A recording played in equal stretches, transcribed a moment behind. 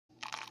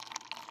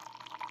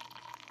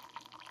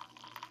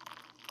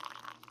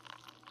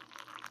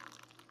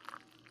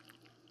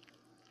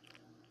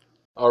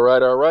All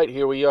right,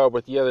 here we are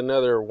with yet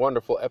another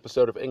wonderful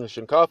episode of English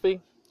and Coffee.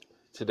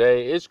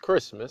 Today is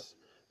Christmas,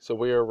 so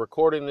we are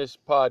recording this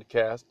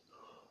podcast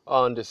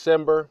on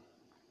December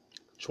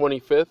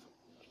 25th,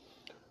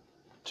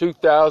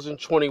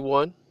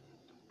 2021,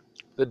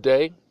 the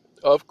day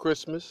of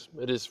Christmas.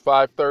 It is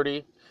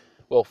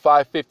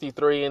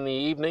 5:53 in the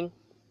evening.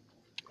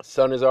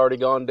 Sun has already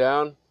gone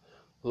down.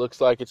 Looks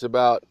like it's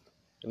about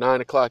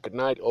 9 o'clock at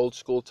night, old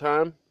school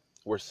time.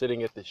 We're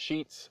sitting at the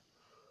sheets,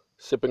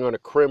 sipping on a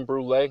creme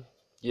brulee.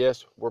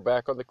 Yes, we're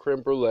back on the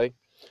creme brulee.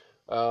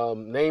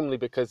 Namely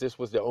because this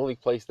was the only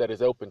place that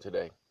is open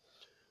today.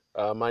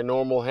 My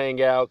normal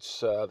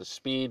hangouts, the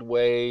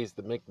Speedways,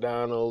 the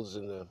McDonald's,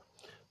 and the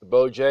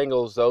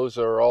Bojangles, those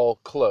are all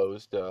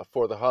closed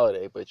for the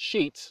holiday. But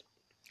Sheetz,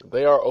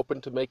 they are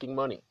open to making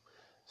money.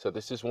 So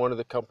this is one of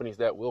the companies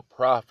that will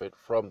profit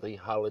from the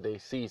holiday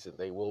season.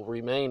 They will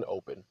remain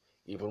open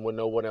even when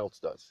no one else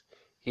does.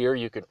 Here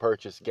you can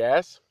purchase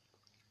gas,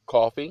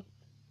 coffee,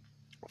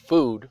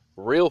 food,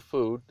 real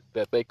food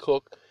that they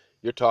cook.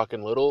 You're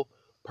talking little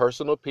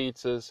personal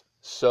pizzas,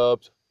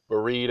 subs,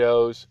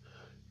 burritos,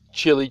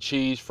 chili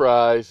cheese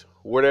fries,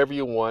 whatever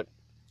you want.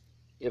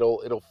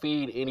 It'll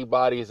feed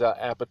anybody's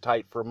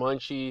appetite for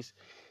munchies,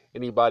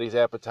 anybody's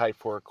appetite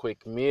for a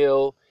quick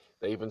meal.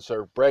 They even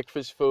serve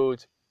breakfast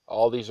foods.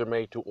 All these are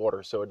made to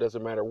order, so it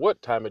doesn't matter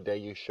what time of day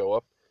you show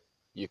up,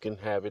 you can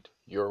have it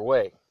your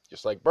way.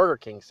 Just like Burger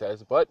King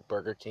says, but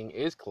Burger King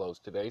is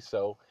closed today,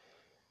 so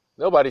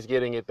nobody's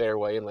getting it their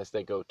way unless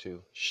they go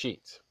to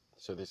Sheetz.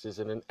 So this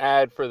isn't an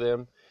ad for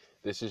them.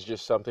 This is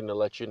just something to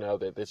let you know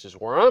that this is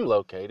where I'm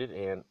located,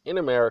 and in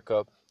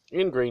America,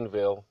 in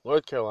Greenville,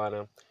 North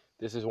Carolina,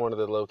 this is one of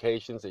the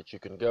locations that you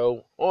can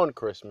go on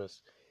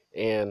Christmas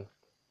and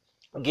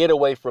get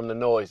away from the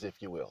noise,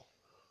 if you will.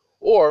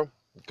 Or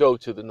go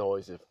to the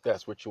noise if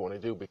that's what you want to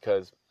do,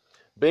 because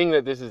being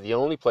that this is the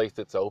only place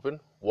that's open,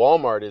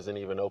 Walmart isn't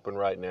even open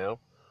right now.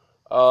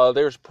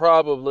 There's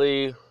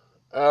probably,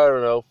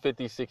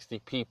 50, 60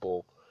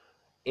 people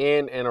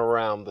in and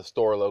around the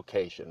store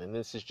location. And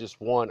this is just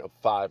one of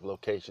 5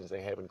 locations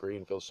they have in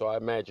Greenville. So I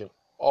imagine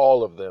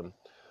all of them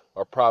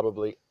are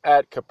probably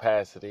at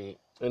capacity.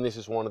 And this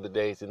is one of the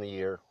days in the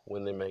year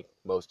when they make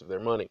most of their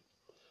money.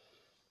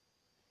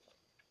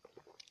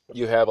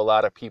 You have a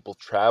lot of people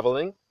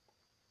traveling,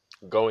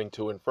 going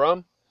to and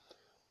from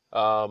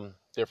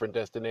different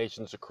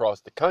destinations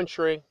across the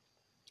country.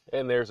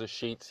 And there's a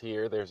Sheetz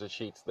here, there's a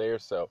Sheetz there.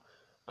 So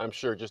I'm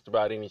sure just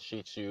about any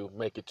Sheetz you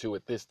make it to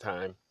at this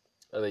time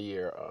of the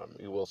year,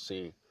 you will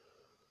see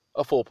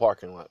a full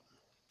parking lot.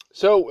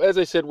 So as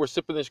I said, we're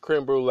sipping this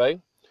creme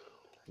brulee,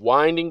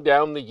 winding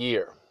down the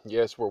year.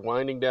 Yes, we're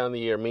winding down the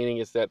year, meaning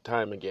it's that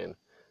time again.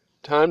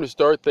 Time to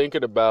start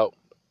thinking about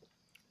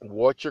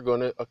what you're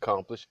going to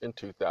accomplish in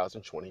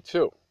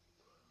 2022.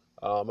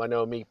 I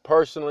know me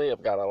personally,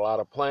 I've got a lot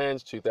of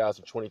plans.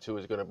 2022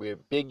 is going to be a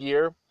big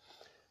year.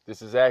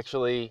 This is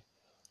actually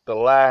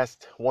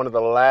one of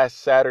the last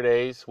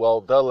Saturdays,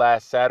 the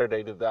last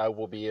Saturday that I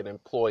will be an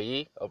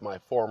employee of my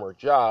former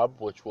job,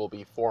 which will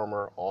be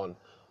former on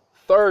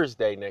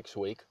Thursday next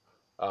week,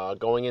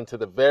 going into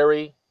the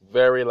very,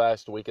 very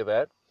last week of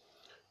that.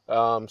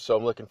 So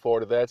I'm looking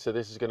forward to that. So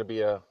this is going to be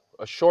a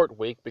short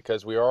week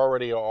because we are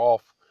already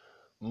off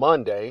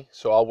Monday.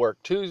 So I'll work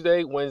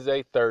Tuesday,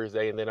 Wednesday,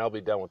 Thursday, and then I'll be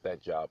done with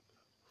that job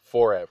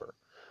forever.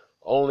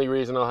 Only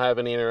reason I'll have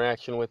any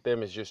interaction with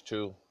them is just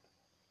to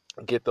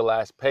get the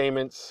last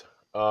payments,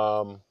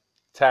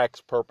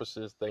 tax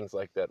purposes, things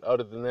like that.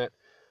 Other than that,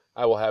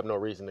 I will have no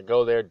reason to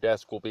go there.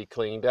 Desk will be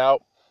cleaned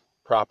out.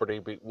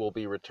 Property will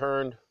be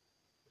returned.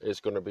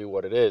 It's going to be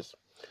what it is.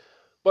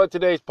 But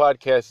today's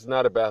podcast is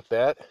not about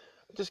that.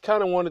 I just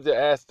kind of wanted to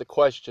ask the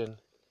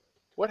question,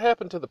 what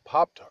happened to the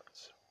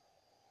Pop-Tarts?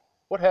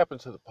 What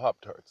happened to the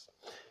Pop-Tarts?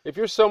 If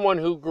you're someone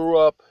who grew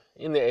up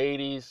in the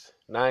 80s,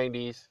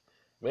 90s,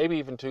 maybe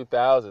even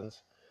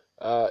 2000s,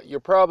 you're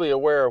probably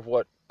aware of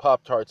what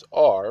Pop-Tarts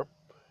are.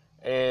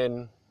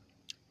 And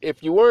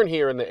if you weren't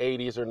here in the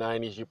 80s or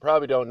 90s, you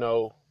probably don't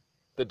know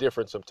the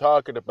difference I'm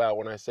talking about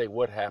when I say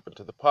what happened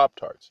to the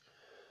Pop-Tarts.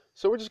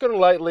 So we're just going to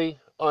lightly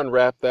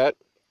unwrap that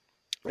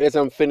as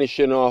I'm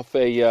finishing off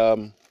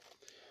a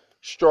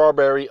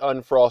strawberry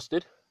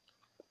unfrosted.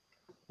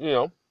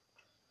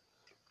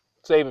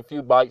 Save a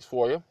few bites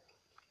for you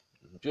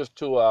just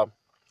to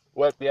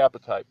whet the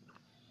appetite.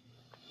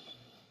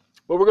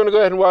 But we're going to go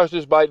ahead and wash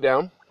this bite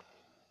down.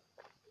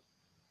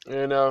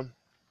 And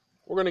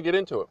we're going to get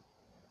into it.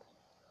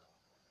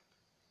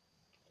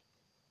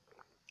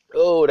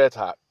 Oh, that's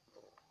hot.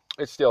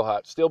 It's still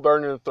hot. Still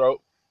burning in the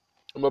throat.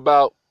 I'm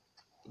about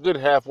a good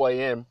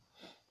halfway in.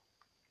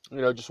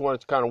 Just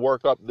wanted to kind of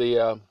work up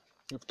the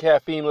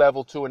caffeine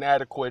level to an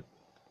adequate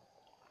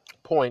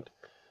point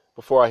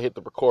before I hit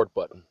the record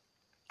button.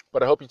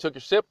 But I hope you took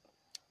your sip.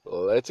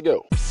 Let's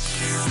go.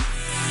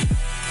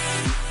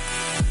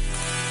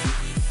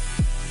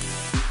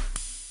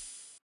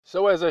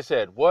 So as I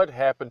said, what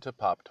happened to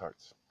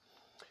Pop-Tarts?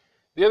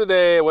 The other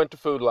day I went to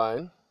Food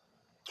Lion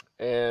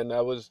and I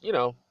was,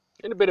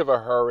 in a bit of a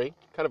hurry,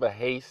 kind of a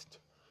haste.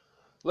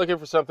 Looking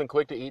for something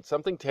quick to eat,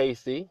 something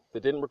tasty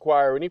that didn't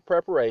require any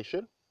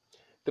preparation,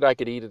 that I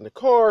could eat in the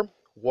car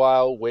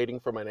while waiting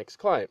for my next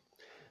client.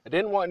 I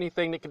didn't want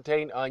anything that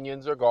contained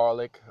onions or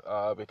garlic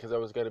because I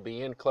was going to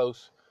be in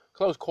close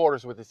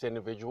quarters with this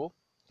individual.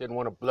 Didn't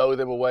want to blow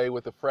them away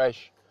with a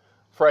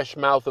fresh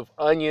mouth of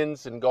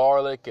onions and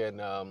garlic and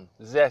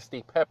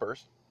zesty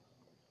peppers.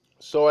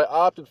 So I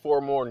opted for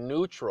a more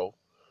neutral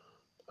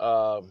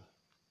um,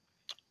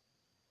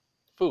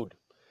 food,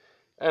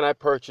 and I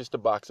purchased a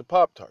box of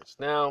Pop-Tarts.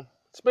 Now,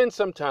 it's been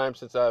some time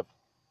since I've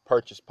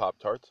purchased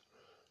Pop-Tarts.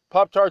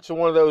 Pop-Tarts are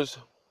one of those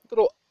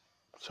little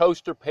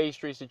toaster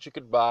pastries that you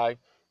could buy.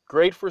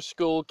 Great for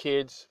school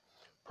kids,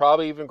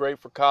 probably even great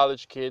for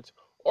college kids,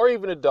 or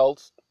even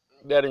adults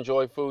that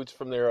enjoy foods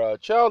from their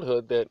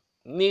childhood that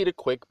need a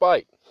quick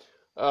bite.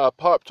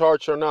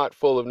 Pop-Tarts are not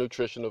full of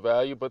nutritional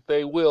value, but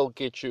they will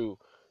get you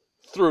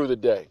through the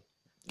day,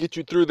 get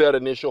you through that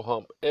initial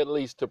hump, at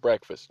least to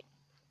breakfast.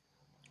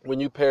 When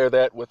you pair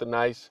that with a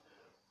nice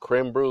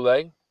creme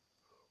brulee,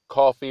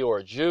 coffee, or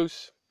a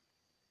juice,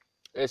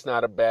 it's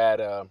not a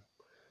bad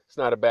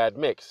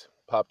mix.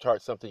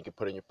 Pop-Tart's something you can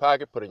put in your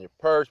pocket, put in your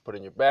purse, put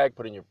in your bag,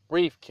 put in your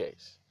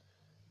briefcase,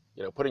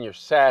 put in your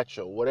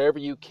satchel, whatever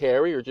you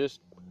carry, or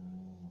just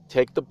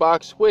take the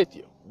box with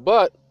you.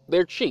 But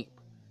they're cheap.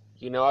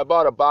 I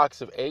bought a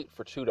box of 8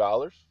 for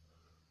 $2.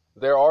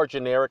 There are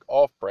generic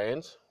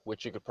off-brands,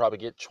 which you could probably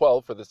get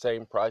 12 for the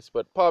same price,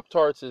 but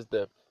Pop-Tarts is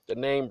the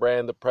name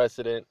brand, the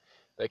precedent.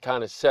 They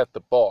kind of set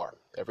the bar.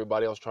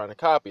 Everybody else trying to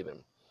copy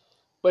them.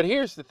 But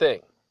here's the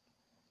thing.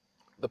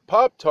 The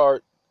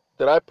Pop-Tart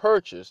that I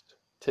purchased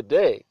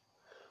today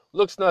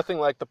looks nothing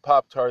like the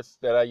Pop-Tarts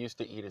that I used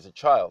to eat as a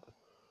child.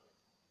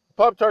 The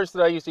Pop-Tarts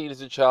that I used to eat as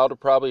a child are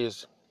probably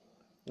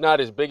not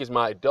as big as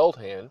my adult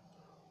hand,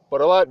 but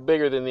a lot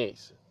bigger than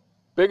these.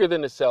 Bigger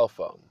than a cell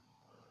phone.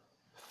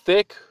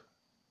 Thick,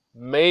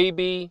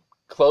 maybe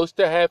close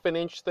to half an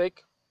inch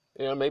thick,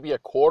 maybe a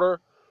quarter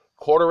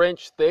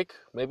inch thick,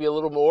 maybe a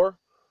little more,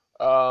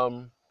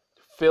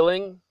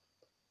 filling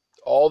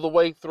all the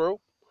way through.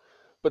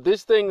 But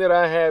this thing that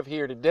I have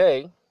here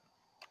today,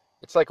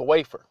 it's like a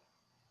wafer,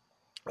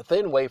 a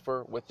thin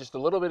wafer with just a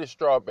little bit of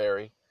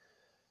strawberry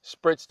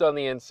spritzed on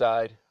the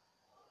inside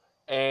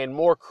and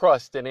more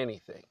crust than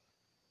anything.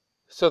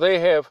 So they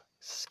have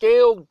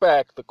scaled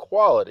back the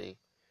quality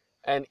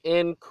and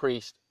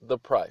increased the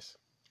price.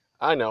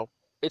 I know,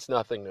 it's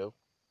nothing new.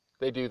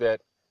 They do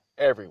that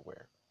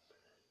everywhere.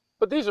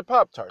 But these are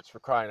Pop-Tarts, for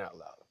crying out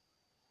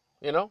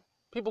loud.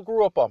 People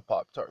grew up on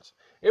Pop-Tarts.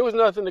 It was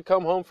nothing to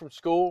come home from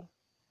school,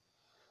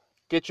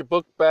 get your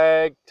book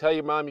bag, tell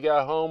your mom you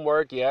got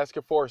homework, you ask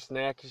her for a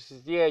snack. She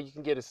says, yeah, you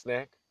can get a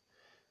snack.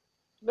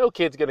 No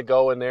kid's going to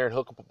go in there and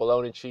hook up a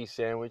bologna and cheese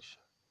sandwich,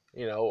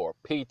 or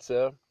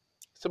pizza.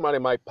 Somebody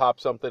might pop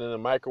something in the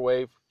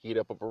microwave, heat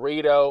up a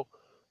burrito,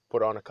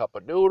 put on a cup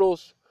of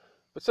noodles.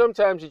 But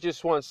sometimes you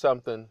just want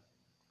something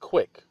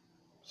quick.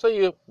 So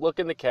you look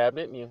in the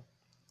cabinet and you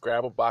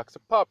grab a box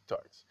of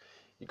Pop-Tarts.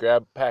 You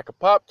grab a pack of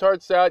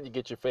Pop-Tarts out, you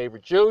get your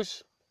favorite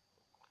juice,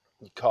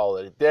 you call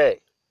it a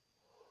day.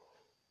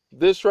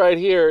 This right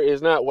here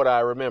is not what I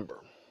remember.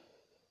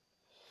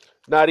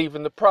 Not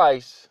even the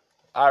price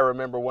I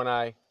remember when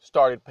I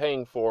started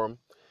paying for them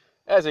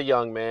as a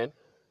young man.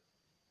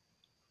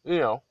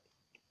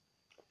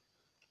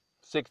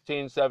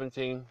 16,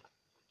 17,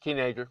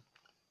 teenager,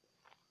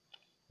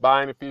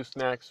 buying a few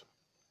snacks,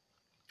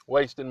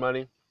 wasting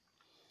money.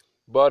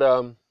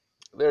 But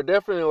they're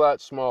definitely a lot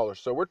smaller.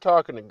 So we're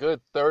talking a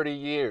good 30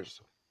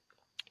 years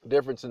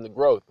difference in the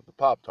growth of the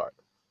Pop-Tart.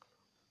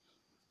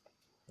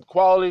 The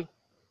quality,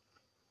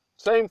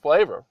 same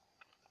flavor,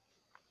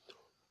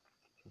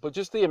 but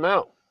just the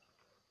amount.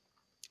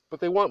 But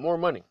they want more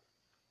money.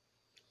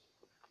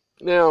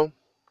 Now,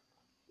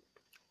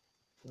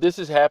 this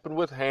has happened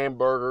with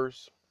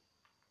hamburgers,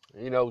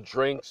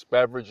 drinks,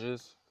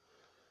 beverages.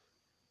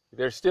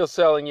 They're still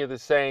selling you the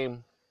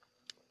same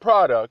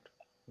product,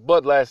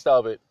 but less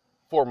of it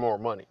for more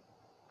money.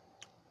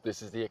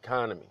 This is the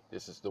economy.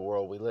 This is the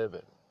world we live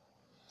in.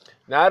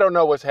 Now, I don't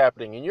know what's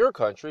happening in your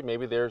country.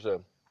 Maybe there's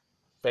a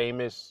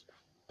famous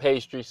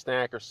pastry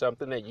snack or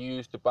something that you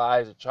used to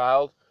buy as a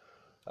child.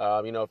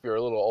 If you're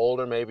a little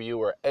older, maybe you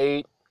were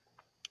 8,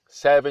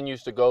 7,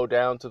 used to go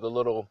down to the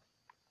little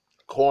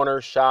corner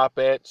shop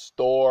at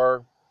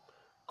store,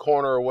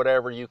 corner or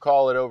whatever you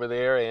call it over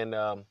there,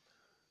 and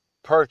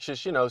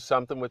purchase,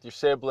 something with your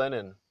sibling,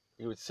 and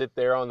you would sit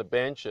there on the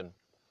bench and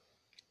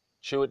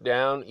chew it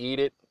down, eat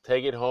it,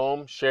 take it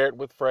home, share it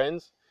with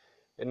friends.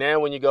 And now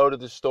when you go to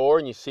the store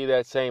and you see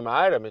that same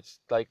item, it's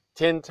like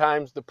 10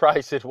 times the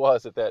price it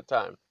was at that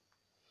time.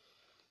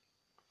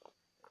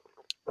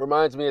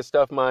 Reminds me of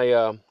stuff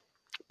my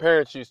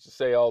parents used to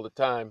say all the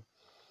time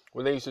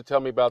when they used to tell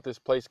me about this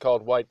place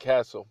called White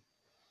Castle.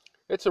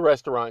 It's a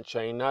restaurant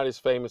chain, not as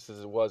famous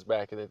as it was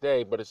back in the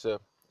day, but it's a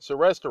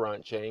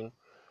restaurant chain.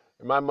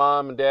 And my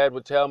mom and dad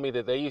would tell me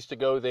that they used to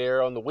go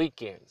there on the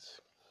weekends.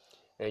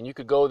 And you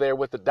could go there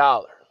with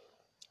 $1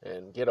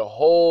 and get a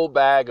whole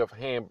bag of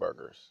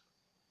hamburgers.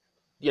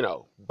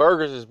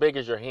 Burgers as big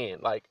as your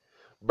hand, like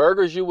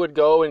Burgers you would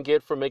go and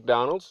get from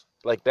McDonald's,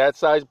 like that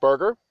size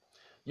burger,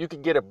 you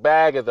could get a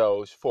bag of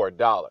those for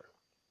 $1.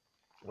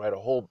 Right, a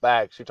whole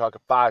bag. So you're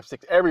talking 5,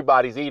 6.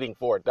 Everybody's eating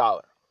for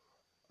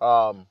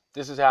 $1.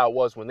 This is how it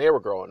was when they were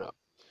growing up.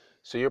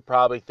 So you're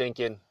probably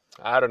thinking,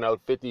 I don't know,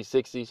 50s,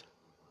 60s,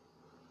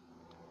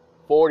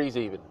 40s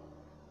even.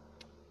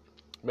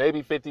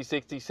 Maybe 50s,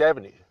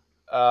 60s,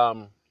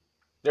 70s.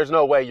 There's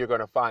no way you're going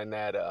to find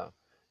that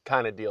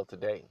kind of deal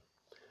today.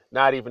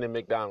 Not even in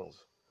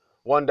McDonald's.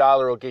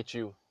 $1 will get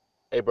you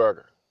a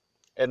burger.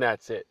 And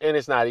that's it. And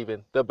it's not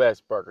even the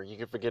best burger. You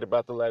can forget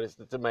about the lettuce,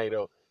 the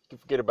tomato. You can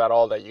forget about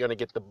all that. You're going to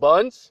get the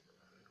buns.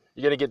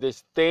 You're going to get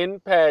this thin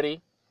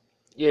patty,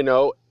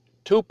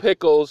 2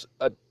 pickles,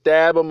 a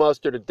dab of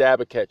mustard, a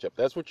dab of ketchup.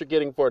 That's what you're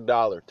getting for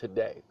 $1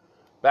 today.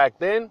 Back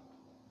then,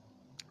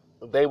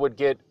 they would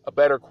get a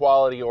better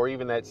quality or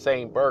even that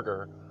same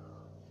burger,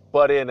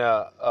 but in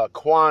a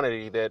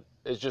quantity that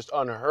is just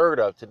unheard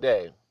of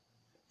today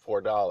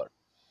for $1.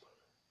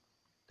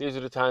 These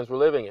are the times we're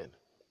living in.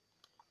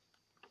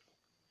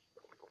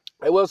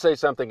 I will say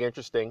something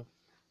interesting.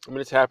 I mean,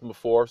 it's happened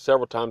before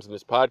several times in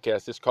this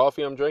podcast. This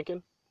coffee I'm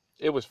drinking,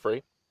 it was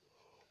free.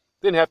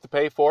 Didn't have to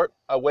pay for it.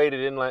 I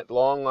waited in that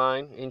long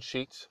line in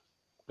Sheetz.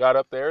 Got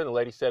up there, and the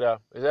lady said,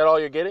 is that all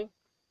you're getting?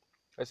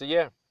 I said,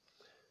 yeah.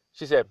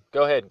 She said,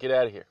 go ahead, get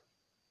out of here.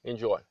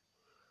 Enjoy.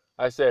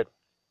 I said,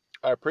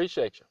 I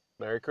appreciate you.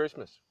 Merry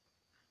Christmas.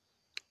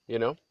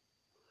 But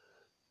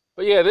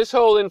yeah, this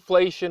whole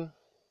inflation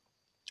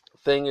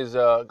thing is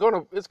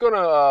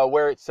gonna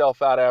wear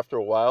itself out after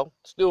a while.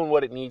 It's doing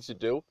what it needs to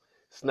do.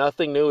 It's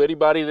nothing new.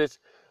 Anybody that's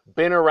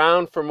been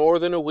around for more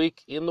than a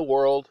week in the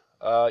world,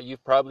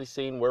 you've probably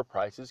seen where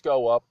prices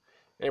go up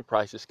and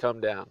prices come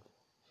down.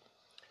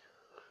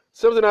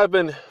 Something I've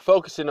been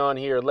focusing on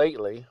here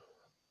lately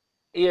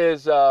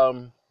is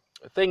a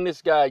thing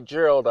this guy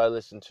Gerald I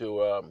listen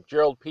to,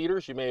 Gerald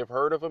Peters. You may have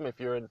heard of him if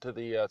you're into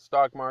the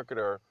stock market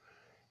or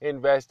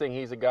investing.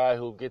 He's a guy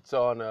who gets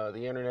on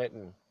the internet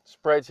and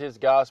spreads his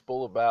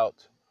gospel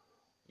about,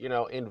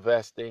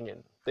 investing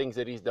and things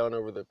that he's done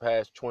over the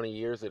past 20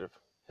 years that have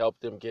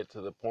helped him get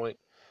to the point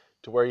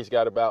to where he's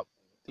got about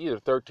either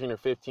 13 or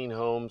 15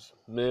 homes,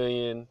 $1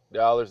 million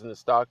in the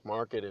stock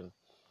market, and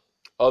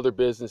other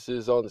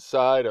businesses on the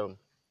side.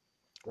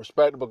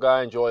 Respectable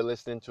guy. Enjoy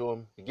listening to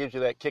him. He gives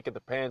you that kick in the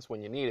pants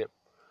when you need it.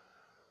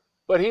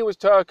 But he was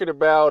talking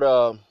about,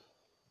 a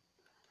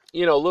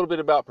little bit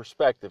about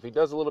perspective. He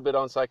does a little bit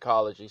on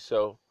psychology.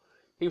 So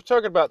he was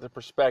talking about the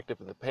perspective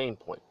and the pain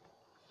point.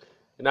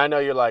 And I know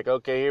you're like,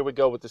 okay, here we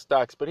go with the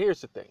stocks. But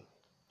here's the thing.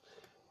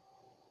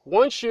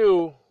 Once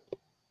you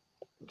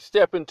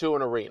step into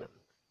an arena,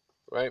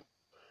 right,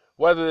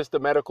 whether it's the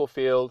medical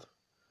field,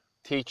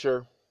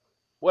 teacher,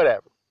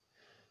 whatever,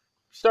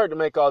 start to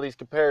make all these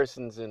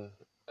comparisons and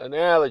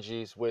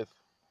analogies with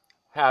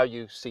how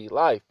you see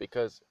life,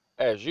 because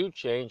as you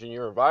change and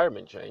your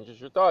environment changes,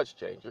 your thoughts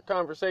change, your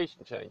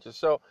conversation changes.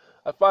 So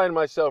I find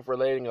myself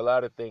relating a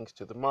lot of things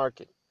to the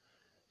market.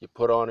 You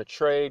put on a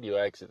trade, you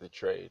exit the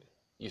trade.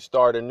 You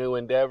start a new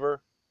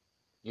endeavor,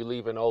 you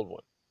leave an old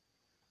one.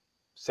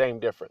 Same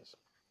difference.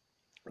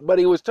 But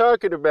he was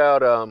talking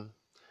about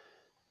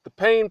the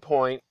pain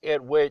point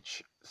at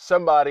which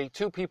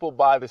two people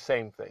buy the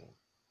same thing.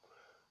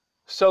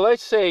 So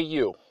let's say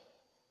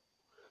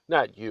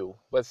not you,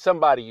 but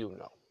somebody you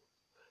know.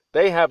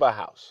 They have a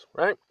house,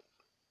 right?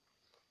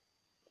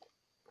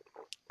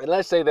 And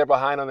let's say they're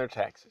behind on their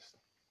taxes.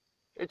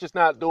 They're just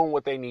not doing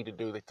what they need to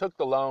do. They took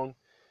the loan,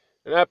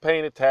 they're not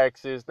paying the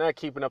taxes, not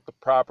keeping up the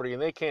property,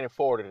 and they can't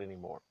afford it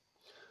anymore.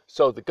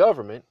 So the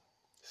government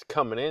is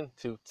coming in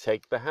to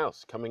take the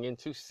house, coming in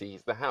to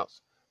seize the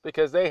house,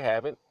 because they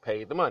haven't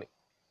paid the money.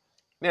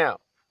 Now,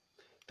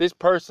 this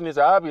person is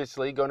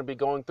obviously going to be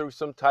going through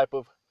some type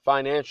of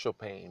financial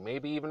pain,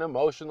 maybe even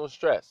emotional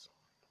stress.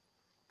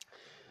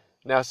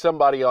 Now,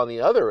 somebody on the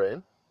other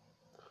end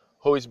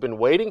who has been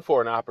waiting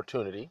for an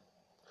opportunity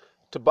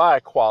to buy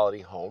a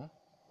quality home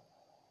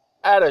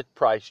at a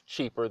price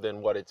cheaper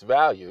than what it's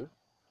valued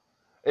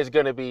is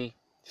going to be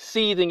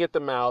seething at the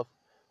mouth,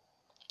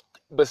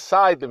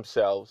 beside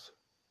themselves,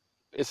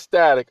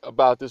 ecstatic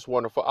about this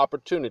wonderful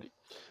opportunity.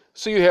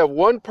 So you have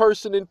one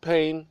person in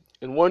pain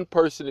and one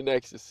person in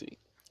ecstasy.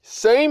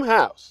 Same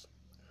house,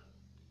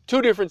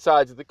 two different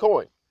sides of the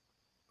coin.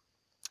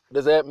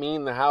 Does that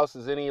mean the house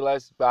is any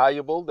less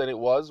valuable than it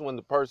was when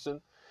the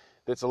person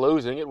that's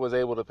losing it was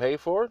able to pay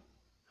for it?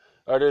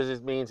 Or does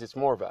it mean it's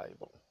more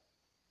valuable?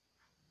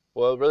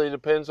 Well, it really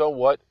depends on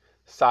what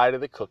side of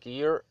the cookie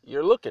you're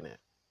looking at.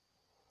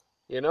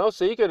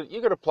 So you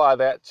could apply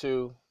that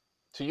to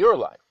your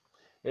life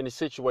in the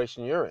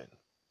situation you're in.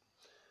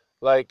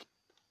 Like,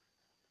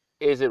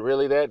 is it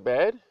really that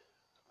bad?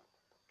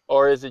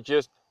 Or is it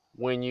just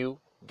when you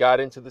got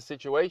into the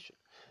situation?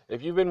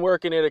 If you've been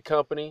working at a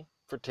company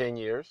for 10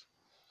 years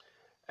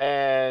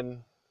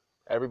and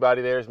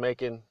everybody there is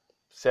making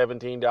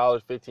 $17,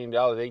 $15,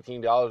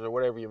 $18 or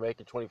whatever you're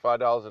making,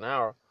 $25 an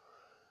hour,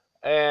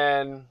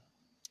 and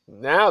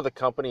now the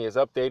company has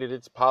updated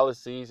its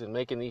policies and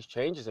making these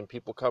changes, and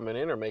people coming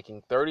in are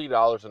making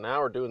 $30 an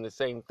hour doing the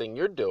same thing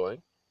you're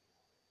doing,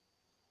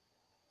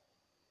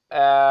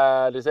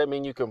 Does that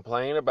mean you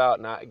complain about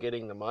not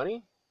getting the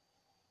money?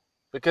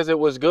 Because it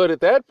was good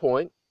at that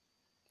point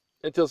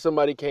until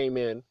somebody came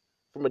in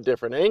from a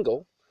different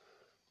angle,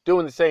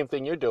 doing the same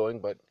thing you're doing,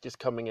 but just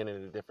coming in at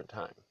a different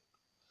time.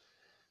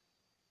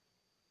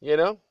 You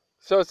know?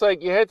 So it's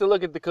like you had to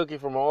look at the cookie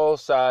from all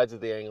sides of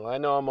the angle. I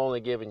know I'm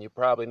only giving you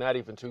probably not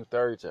even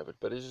 2/3 of it,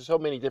 but there's just so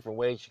many different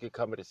ways you could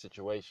come at a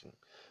situation.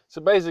 So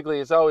basically,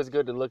 it's always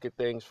good to look at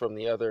things from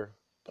the other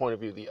point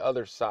of view, the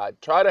other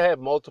side. Try to have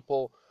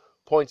multiple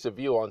points of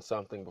view on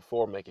something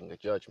before making a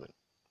judgment.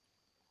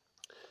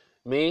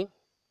 Me,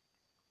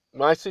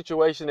 my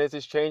situation as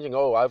it's changing,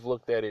 I've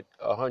looked at it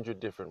 100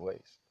 different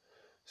ways.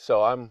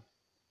 So I'm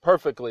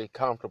perfectly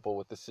comfortable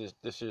with the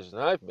decision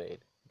I've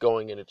made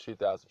going into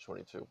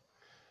 2022.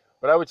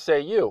 But I would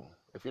say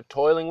if you're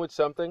toiling with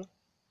something,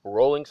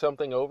 rolling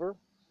something over,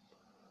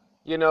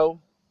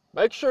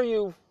 make sure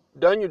you've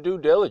done your due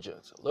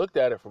diligence, looked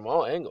at it from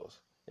all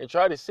angles, and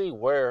try to see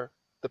where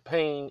the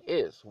pain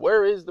is.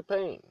 Where is the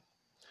pain?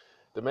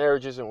 The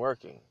marriage isn't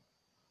working.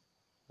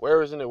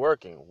 Where isn't it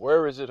working?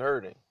 Where is it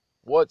hurting?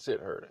 What's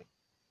it hurting?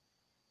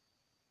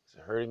 Is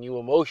it hurting you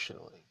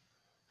emotionally,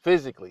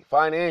 physically,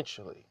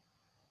 financially?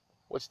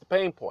 What's the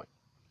pain point?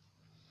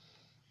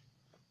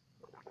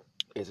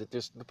 Is it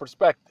just the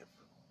perspective?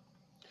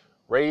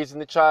 Raising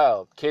the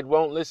child. Kid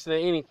won't listen to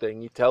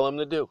anything you tell him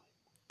to do.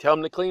 Tell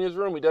him to clean his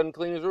room. He doesn't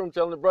clean his room.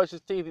 Tell him to brush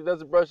his teeth. He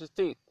doesn't brush his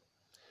teeth.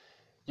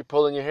 You're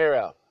pulling your hair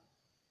out.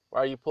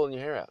 Why are you pulling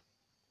your hair out?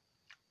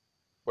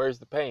 Where's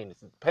the pain? It's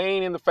the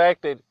pain in the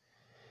fact that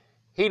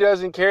he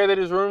doesn't care that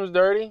his room's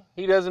dirty.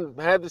 He doesn't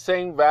have the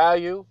same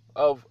value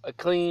of a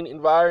clean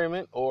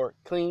environment or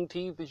clean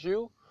teeth as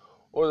you.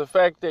 Or the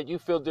fact that you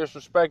feel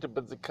disrespected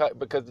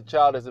because the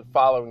child isn't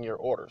following your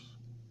orders.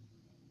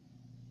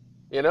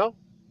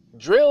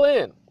 Drill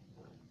in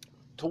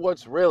to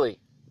what's really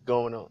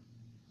going on.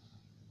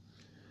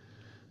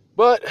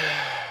 But,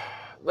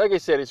 like I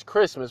said, it's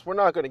Christmas. We're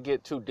not going to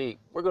get too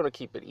deep. We're going to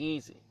keep it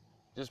easy.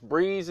 Just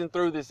breezing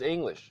through this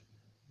English.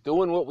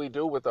 Doing what we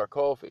do with our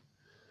coffee.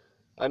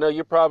 I know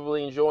you're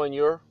probably enjoying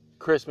your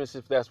Christmas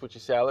if that's what you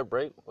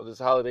celebrate. Or this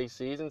holiday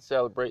season,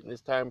 celebrating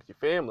this time with your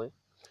family.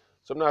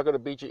 So I'm not going to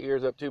beat your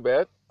ears up too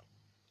bad.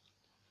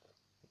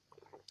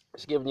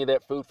 Just giving you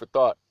that food for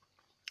thought.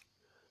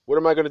 What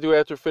am I going to do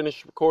after I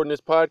finish recording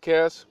this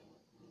podcast?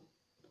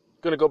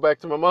 I'm going to go back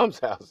to my mom's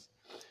house.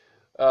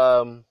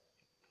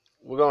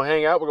 We're going to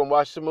hang out. We're going to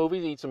watch some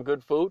movies, eat some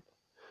good food.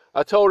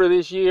 I told her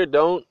this year,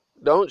 don't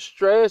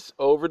stress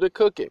over the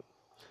cooking.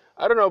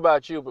 I don't know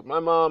about you, but my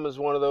mom is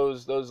one of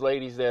those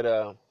ladies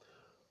that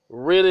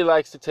really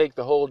likes to take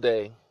the whole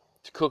day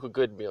to cook a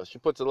good meal. She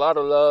puts a lot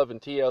of love and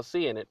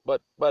TLC in it,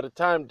 but by the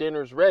time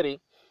dinner's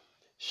ready,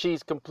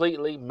 she's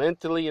completely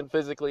mentally and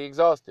physically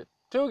exhausted.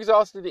 Too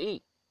exhausted to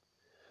eat.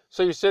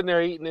 So you're sitting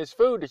there eating this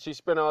food that she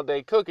spent all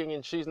day cooking,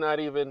 and she's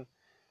not even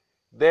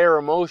there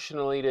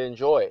emotionally to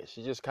enjoy it.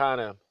 She just kind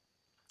of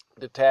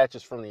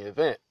detaches from the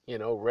event,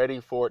 ready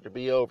for it to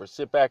be over.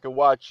 Sit back and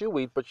watch you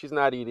eat, but she's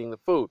not eating the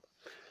food.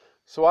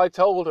 So I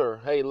told her,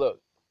 hey,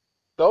 look,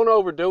 don't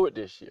overdo it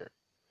this year.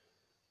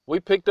 We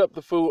picked up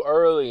the food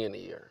early in the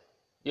year.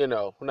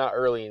 Not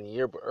early in the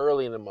year, but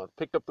early in the month.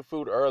 Picked up the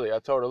food early. I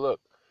told her, look,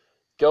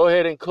 go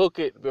ahead and cook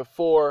it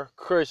before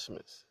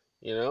Christmas,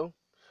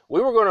 We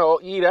were going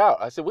to eat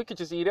out. I said, we could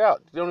just eat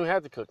out. You don't even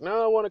have to cook.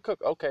 No, I want to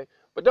cook. Okay.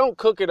 But don't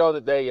cook it on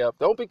the day up.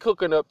 Don't be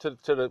cooking up to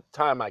the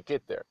time I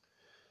get there.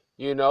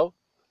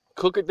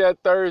 Cook it that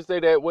Thursday,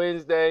 that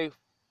Wednesday,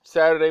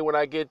 Saturday when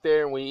I get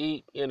there and we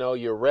eat.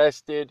 You're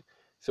rested.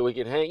 So we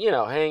can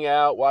hang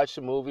out, watch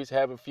some movies,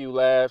 have a few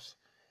laughs,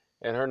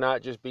 and her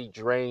not just be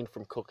drained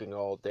from cooking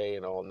all day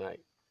and all night.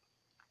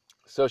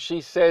 So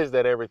she says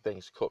that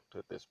everything's cooked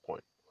at this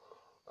point.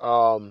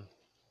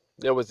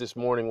 There was this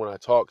morning when I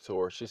talked to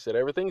her. She said,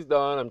 everything's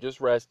done. I'm just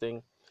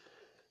resting.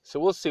 So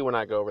we'll see when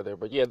I go over there.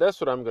 But yeah,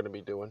 that's what I'm going to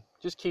be doing.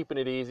 Just keeping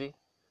it easy.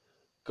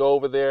 Go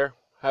over there,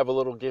 have a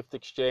little gift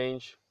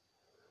exchange.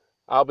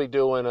 I'll be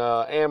doing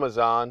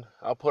Amazon.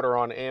 I'll put her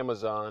on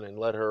Amazon and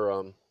let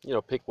her,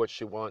 pick what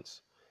she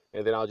wants.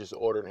 And then I'll just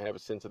order and have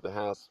it sent to the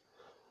house.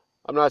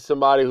 I'm not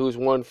somebody who's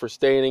one for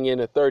standing in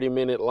a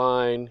 30-minute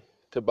line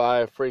to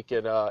buy a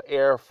freaking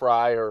air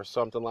fryer or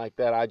something like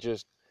that. I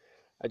just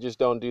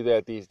don't do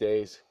that these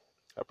days.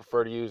 I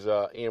prefer to use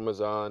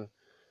Amazon.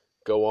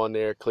 Go on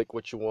there, click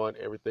what you want.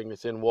 Everything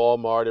that's in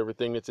Walmart,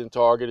 everything that's in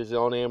Target is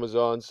on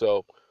Amazon.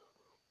 So,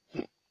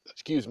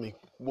 excuse me,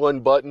 one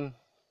button,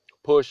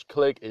 push,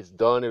 click, it's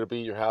done. It'll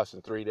be at your house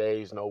in 3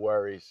 days, no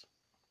worries.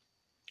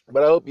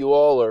 But I hope you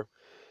all are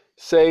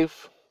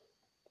safe,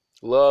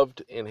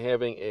 loved, and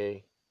having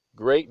a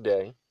great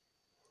day.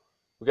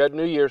 We got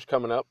New Year's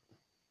coming up,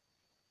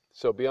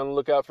 so be on the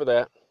lookout for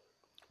that.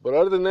 But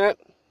other than that,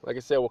 like I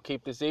said, we'll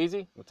keep this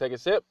easy. We'll take a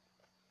sip.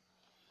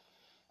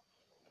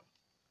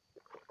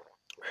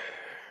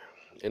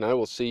 And I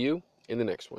will see you in the next one.